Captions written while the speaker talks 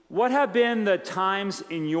What have been the times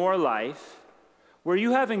in your life where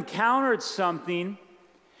you have encountered something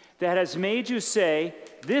that has made you say,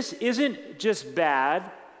 this isn't just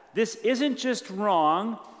bad, this isn't just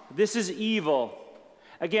wrong, this is evil?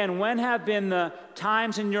 Again, when have been the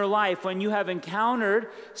times in your life when you have encountered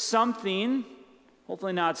something,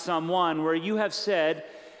 hopefully not someone, where you have said,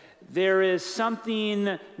 there is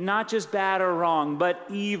something not just bad or wrong, but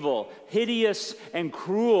evil, hideous and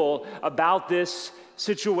cruel about this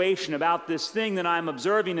situation, about this thing that I'm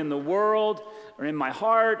observing in the world or in my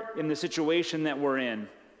heart, in the situation that we're in?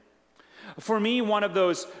 For me, one of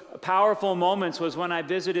those powerful moments was when I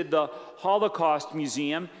visited the Holocaust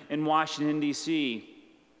Museum in Washington, D.C.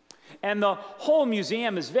 And the whole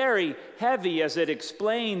museum is very heavy as it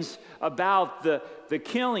explains about the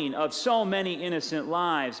killing of so many innocent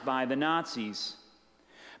lives by the Nazis.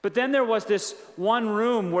 But then there was this one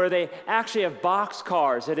room where they actually have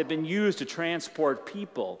boxcars that had been used to transport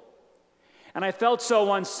people. And I felt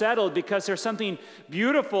so unsettled because there's something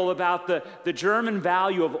beautiful about the German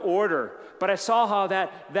value of order. But I saw how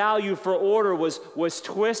that value for order was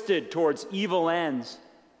twisted towards evil ends.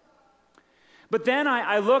 But then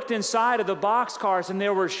I looked inside of the boxcars and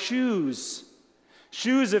there were shoes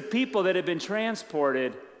of people that had been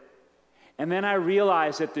transported. And then I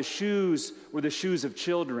realized that the shoes were the shoes of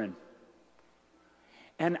children.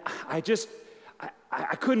 And I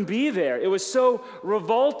couldn't be there. It was so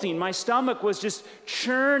revolting. My stomach was just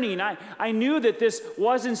churning. I knew that this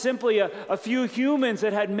wasn't simply a few humans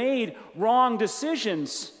that had made wrong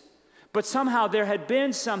decisions, but somehow there had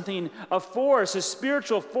been something, a force, a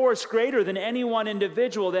spiritual force greater than any one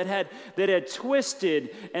individual that had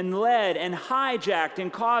twisted and led and hijacked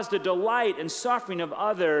and caused the delight and suffering of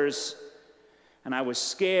others. And I was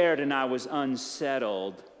scared and I was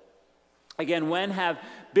unsettled. Again, when have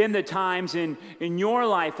been the times in your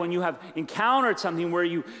life when you have encountered something where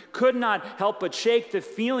you could not help but shake the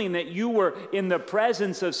feeling that you were in the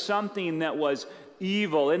presence of something that was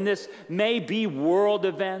evil? And this may be world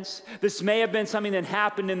events. This may have been something that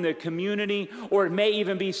happened in the community, or it may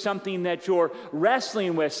even be something that you're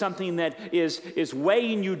wrestling with, something that is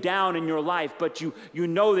weighing you down in your life, but you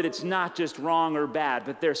know that it's not just wrong or bad,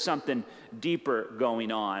 but there's something deeper going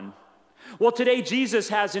on. Well, today Jesus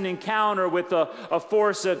has an encounter with a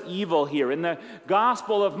force of evil here. In the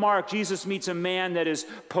Gospel of Mark, Jesus meets a man that is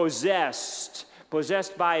possessed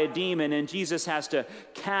by a demon, and Jesus has to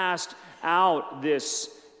cast out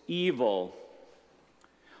this evil.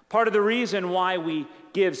 Part of the reason why we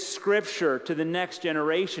give Scripture to the next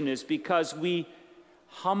generation is because we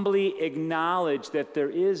humbly acknowledge that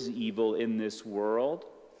there is evil in this world.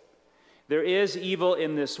 There is evil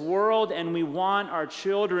in this world, and we want our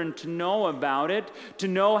children to know about it, to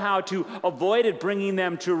know how to avoid it bringing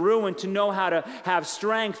them to ruin, to know how to have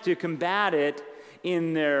strength to combat it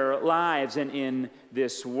in their lives and in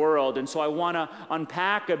this world. And so I want to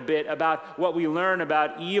unpack a bit about what we learn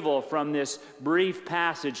about evil from this brief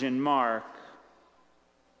passage in Mark.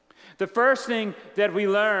 The first thing that we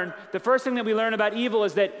learn about evil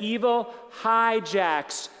is that evil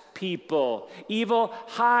hijacks people. Evil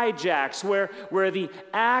hijacks, where the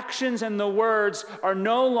actions and the words are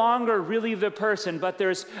no longer really the person, but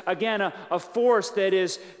there's, again, a force that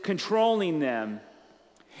is controlling them.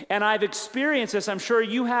 And I've experienced this, I'm sure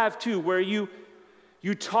you have too, where you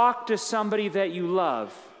talk to somebody that you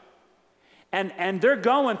love, and they're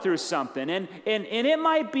going through something, and it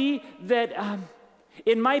might be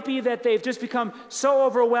that they've just become so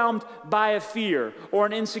overwhelmed by a fear or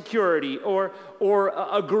an insecurity or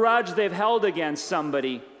a grudge they've held against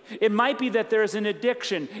somebody. It might be that there's an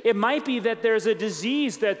addiction. It might be that there's a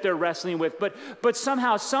disease that they're wrestling with, but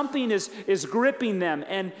somehow something is gripping them,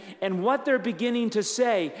 and what they're beginning to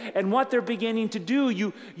say and what they're beginning to do,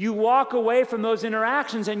 you walk away from those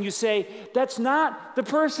interactions and you say, that's not the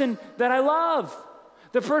person that I love.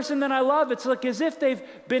 The person that I love, it's like as if they've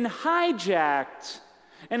been hijacked,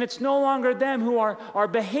 and it's no longer them who are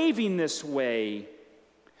behaving this way.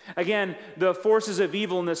 Again, the forces of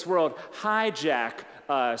evil in this world hijack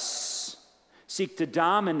us, seek to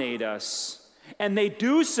dominate us. And they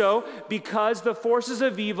do so because the forces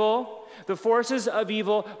of evil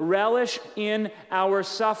relish in our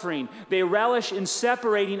suffering. They relish in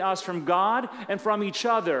separating us from God and from each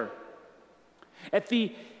other.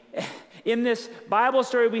 In this Bible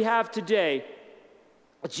story we have today,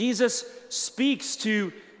 Jesus speaks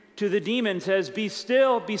to the demon, says, "Be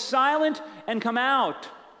still, be silent, and come out."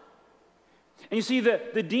 And you see,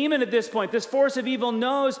 the demon at this point, this force of evil,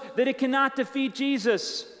 knows that it cannot defeat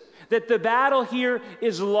Jesus, that the battle here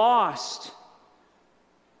is lost.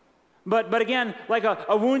 But again, like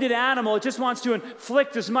a wounded animal, it just wants to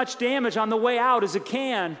inflict as much damage on the way out as it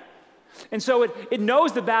can. And so it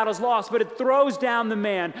knows the battle's lost, but it throws down the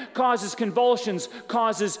man, causes convulsions,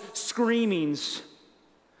 causes screamings.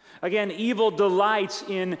 Again, evil delights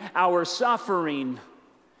in our suffering.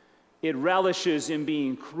 It relishes in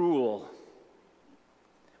being cruel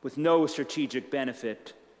with no strategic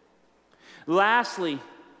benefit. Lastly,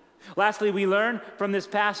 we learn from this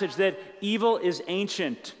passage that evil is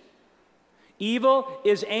ancient. Evil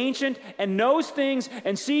is ancient and knows things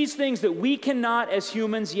and sees things that we cannot as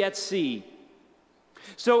humans yet see.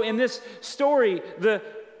 So in this story,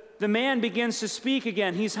 the man begins to speak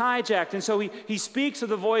again. He's hijacked, and so he speaks of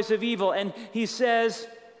the voice of evil, and he says,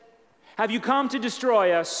 "Have you come to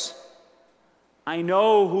destroy us? I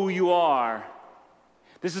know who you are."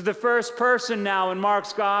 This is the first person now in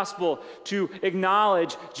Mark's gospel to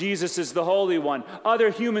acknowledge Jesus is the Holy One.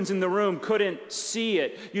 Other humans in the room couldn't see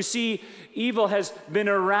it. You see, evil has been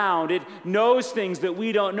around. It knows things that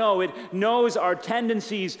we don't know. It knows our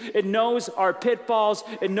tendencies. It knows our pitfalls.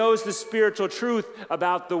 It knows the spiritual truth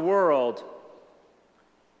about the world.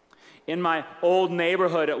 In my old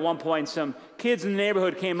neighborhood, at one point, some kids in the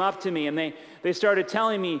neighborhood came up to me and they started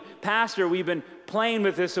telling me, "Pastor, we've been playing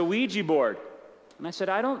with this Ouija board." And I said,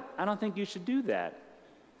 I don't think you should do that.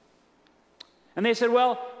 And they said,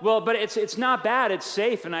 well, but it's not bad, it's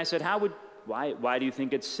safe. And I said, why do you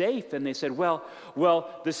think it's safe? And they said, well,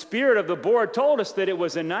 the spirit of the board told us that it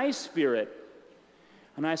was a nice spirit.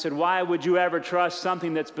 And I said, why would you ever trust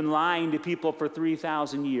something that's been lying to people for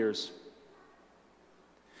 3,000 years?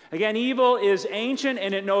 Again, evil is ancient,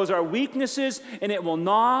 and it knows our weaknesses, and it will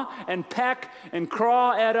gnaw and peck and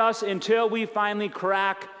crawl at us until we finally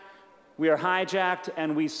crack. We are hijacked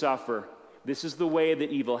and we suffer. This is the way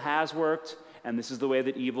that evil has worked, and this is the way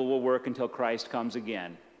that evil will work until Christ comes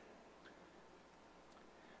again.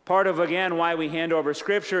 Part of, again, why we hand over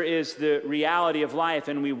Scripture is the reality of life,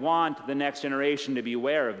 and we want the next generation to be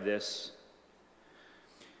aware of this.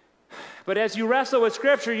 But as you wrestle with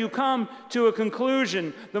Scripture, you come to a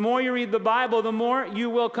conclusion. The more you read the Bible, the more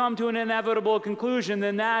you will come to an inevitable conclusion,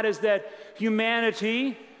 and that is that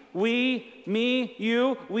humanity, we, me,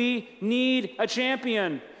 you, we need a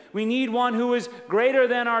champion. We need one who is greater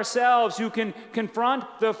than ourselves, who can confront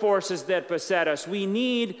the forces that beset us. We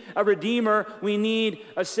need a Redeemer. We need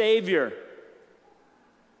a Savior.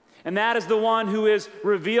 And that is the one who is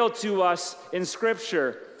revealed to us in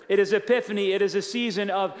Scripture. It is Epiphany. It is a season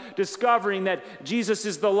of discovering that Jesus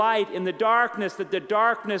is the light in the darkness that the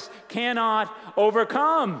darkness cannot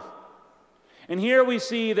overcome. And here we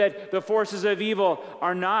see that the forces of evil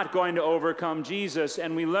are not going to overcome Jesus,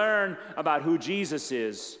 and we learn about who Jesus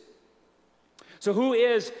is. So who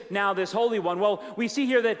is now this Holy One? Well, we see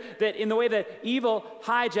here that in the way that evil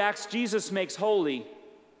hijacks, Jesus makes holy.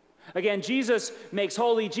 Again, Jesus makes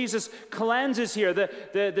holy. Jesus cleanses here.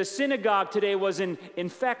 The synagogue today was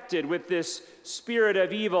infected with this spirit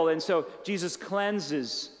of evil, and so Jesus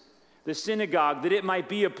cleanses the synagogue that it might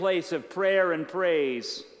be a place of prayer and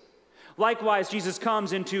praise. Likewise, Jesus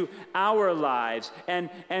comes into our lives, and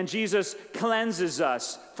Jesus cleanses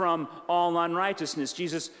us from all unrighteousness.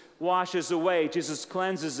 Jesus washes away. Jesus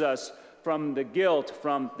cleanses us from the guilt,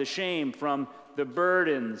 from the shame, from the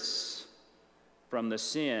burdens, from the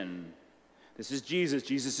sin. This is Jesus.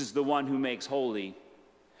 Jesus is the one who makes holy.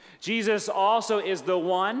 Jesus also is the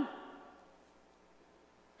one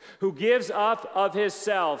who gives up of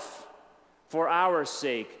himself for our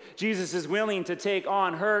sake. Jesus is willing to take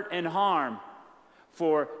on hurt and harm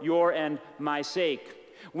for your and my sake.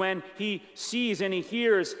 When he sees and he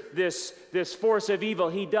hears this force of evil,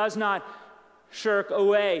 he does not shirk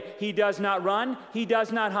away. He does not run. He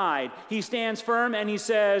does not hide. He stands firm and he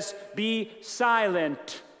says, "Be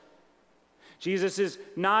silent." Jesus is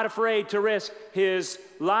not afraid to risk his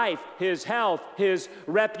life, his health, his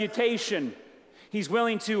reputation. He's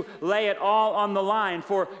willing to lay it all on the line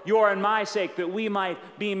for your and my sake, that we might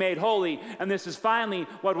be made holy. And this is finally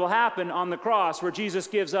what will happen on the cross, where Jesus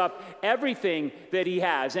gives up everything that he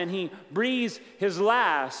has, and he breathes his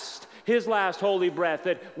last holy breath,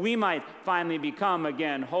 that we might finally become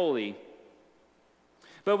again holy.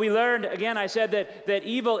 But we learned, again, I said that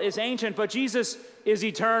evil is ancient, but Jesus is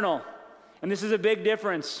eternal. And this is a big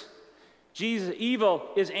difference. Evil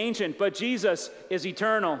is ancient, but Jesus is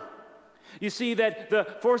eternal. You see that the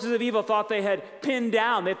forces of evil thought they had pinned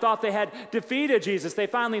down. They thought they had defeated Jesus. They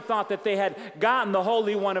finally thought that they had gotten the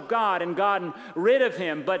Holy One of God and gotten rid of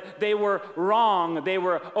him. But they were wrong. They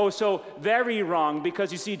were so very wrong,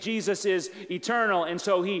 because you see, Jesus is eternal. And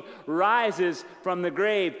so he rises from the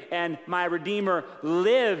grave, and my Redeemer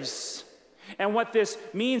lives. And what this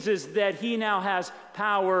means is that he now has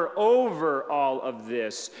power over all of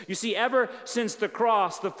this. You see, ever since the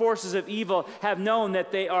cross, the forces of evil have known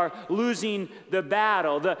that they are losing the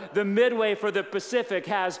battle. The midway for the Pacific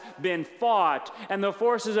has been fought, and the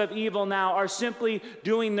forces of evil now are simply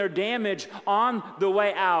doing their damage on the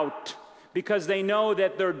way out, because they know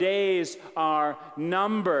that their days are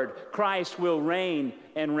numbered. Christ will reign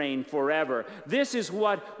and reign forever. This is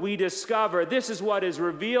what we discover. This is what is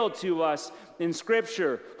revealed to us in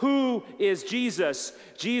Scripture. Who is Jesus?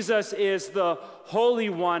 Jesus is the Holy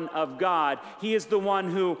One of God. He is the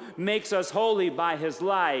one who makes us holy by his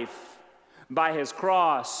life, by his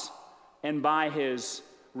cross, and by his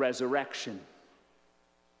resurrection.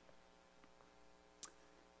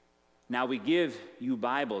 Now, we give you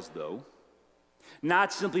Bibles, though,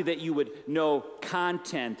 not simply that you would know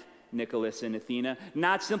content, Nicholas and Athena,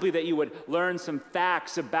 not simply that you would learn some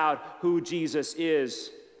facts about who Jesus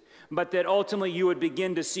is, but that ultimately you would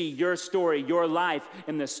begin to see your story, your life,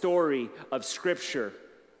 in the story of Scripture.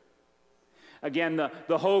 Again,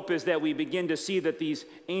 the hope is that we begin to see that these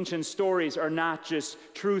ancient stories are not just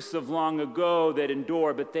truths of long ago that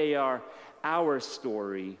endure, but they are our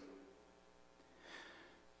story.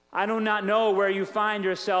 I do not know where you find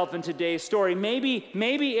yourself in today's story. Maybe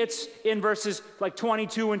it's in verses like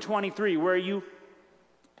 22 and 23, where you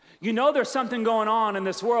know there's something going on in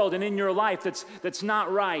this world and in your life that's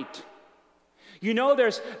not right. You know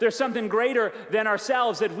there's something greater than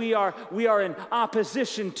ourselves that we are in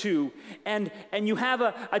opposition to, and you have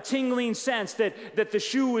a tingling sense that the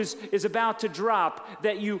shoe is about to drop,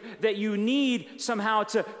 that you need somehow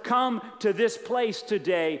to come to this place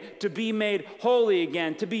today to be made holy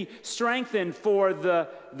again, to be strengthened for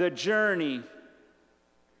the journey.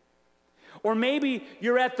 Or maybe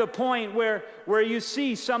you're at the point where you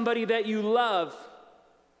see somebody that you love,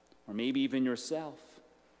 or maybe even yourself,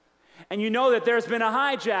 and you know that there's been a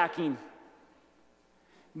hijacking,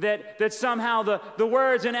 that somehow the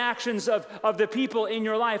words and actions of the people in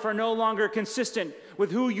your life are no longer consistent with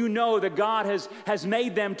who you know that God has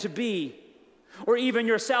made them to be. Or even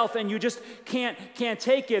yourself, and you just can't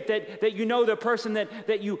take it, that you know the person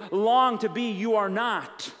that you long to be, you are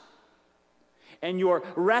not. And you're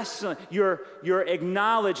wrestling, you're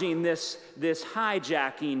acknowledging this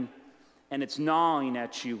hijacking, and it's gnawing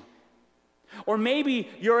at you. Or maybe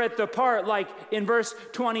you're at the part like in verse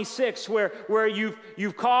 26 where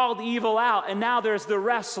you've called evil out, and now there's the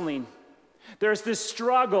wrestling. There's this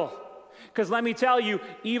struggle. Because let me tell you,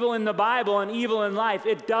 evil in the Bible and evil in life,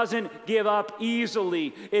 it doesn't give up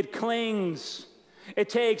easily. It clings. It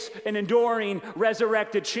takes an enduring,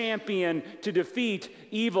 resurrected champion to defeat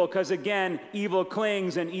evil, because again, evil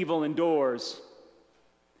clings and evil endures.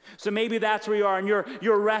 So maybe that's where you are, and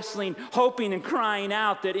you're wrestling, hoping and crying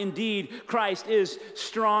out that indeed Christ is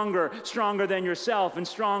stronger than yourself, and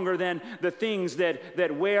stronger than the things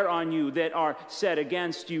that wear on you, that are set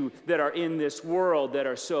against you, that are in this world, that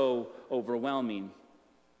are so overwhelming.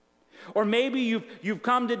 Or maybe you've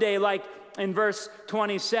come today like in verse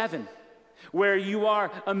 27, where you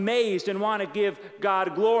are amazed and want to give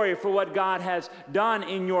God glory for what God has done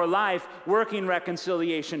in your life, working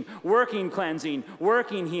reconciliation, working cleansing,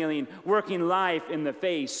 working healing, working life in the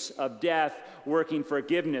face of death, working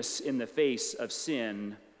forgiveness in the face of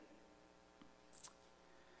sin.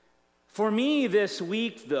 For me this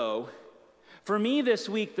week, the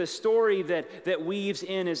story that weaves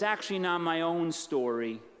in is actually not my own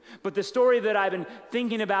story, but the story that I've been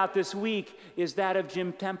thinking about this week is that of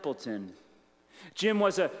Jim Templeton. Jim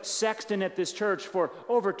was a sexton at this church for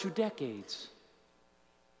over 2 decades.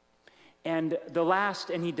 And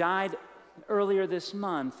he died earlier this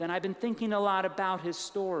month, and I've been thinking a lot about his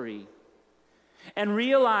story. And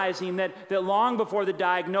realizing that long before the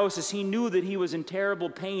diagnosis, he knew that he was in terrible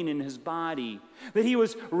pain in his body, that he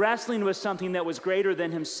was wrestling with something that was greater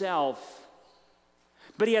than himself.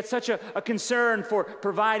 But he had such a concern for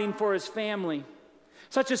providing for his family,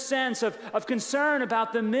 such a sense of concern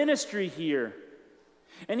about the ministry here.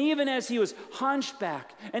 And even as he was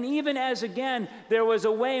hunchback, and even as, again, there was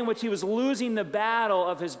a way in which he was losing the battle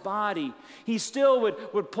of his body, he still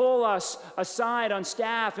would pull us aside on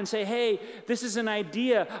staff and say, hey, this is an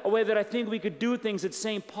idea, a way that I think we could do things at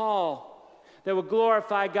St. Paul that would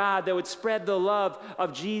glorify God, that would spread the love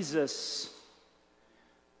of Jesus.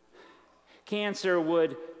 Cancer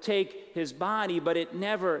would take his body, but it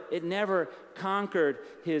never conquered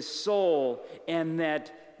his soul, and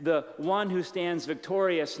that the one who stands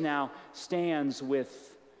victorious now stands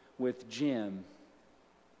with Jim.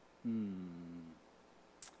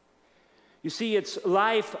 You see, it's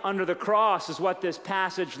life under the cross is what this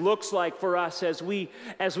passage looks like for us as we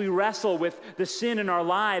wrestle with the sin in our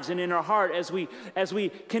lives and in our heart, as we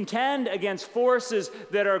contend against forces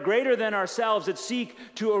that are greater than ourselves, that seek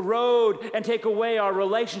to erode and take away our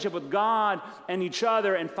relationship with God and each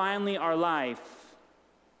other, and finally our life.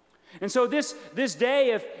 And so this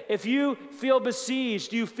day, if you feel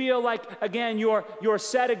besieged, you feel like, again, you're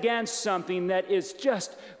set against something that is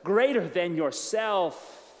just greater than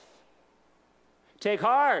yourself, take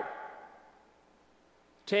heart.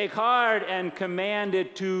 Take heart and command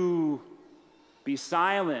it to be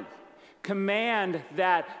silent. Command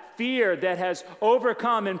that fear that has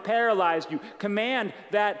overcome and paralyzed you. Command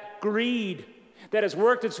that greed that has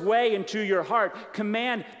worked its way into your heart.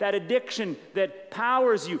 Command that addiction that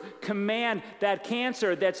powers you. Command that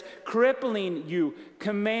cancer that's crippling you.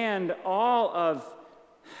 Command all of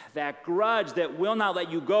that grudge that will not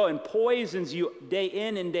let you go and poisons you day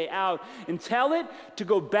in and day out, and tell it to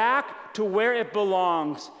go back to where it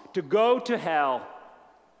belongs, to go to hell.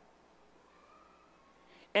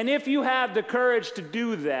 And if you have the courage to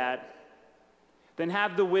do that, then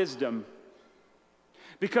have the wisdom.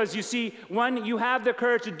 Because you see, when you have the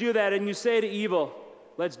courage to do that and you say to evil,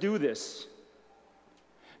 let's do this,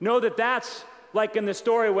 know that that's like in the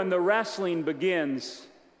story when the wrestling begins.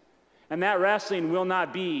 And that wrestling will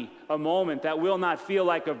not be a moment, that will not feel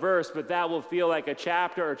like a verse, but that will feel like a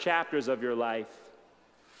chapter or chapters of your life.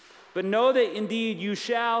 But know that indeed you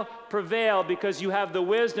shall prevail because you have the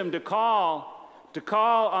wisdom to call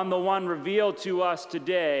on the one revealed to us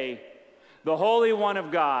today, the Holy One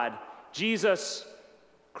of God, Jesus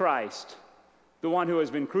Christ, the one who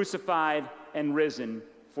has been crucified and risen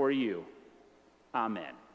for you. Amen.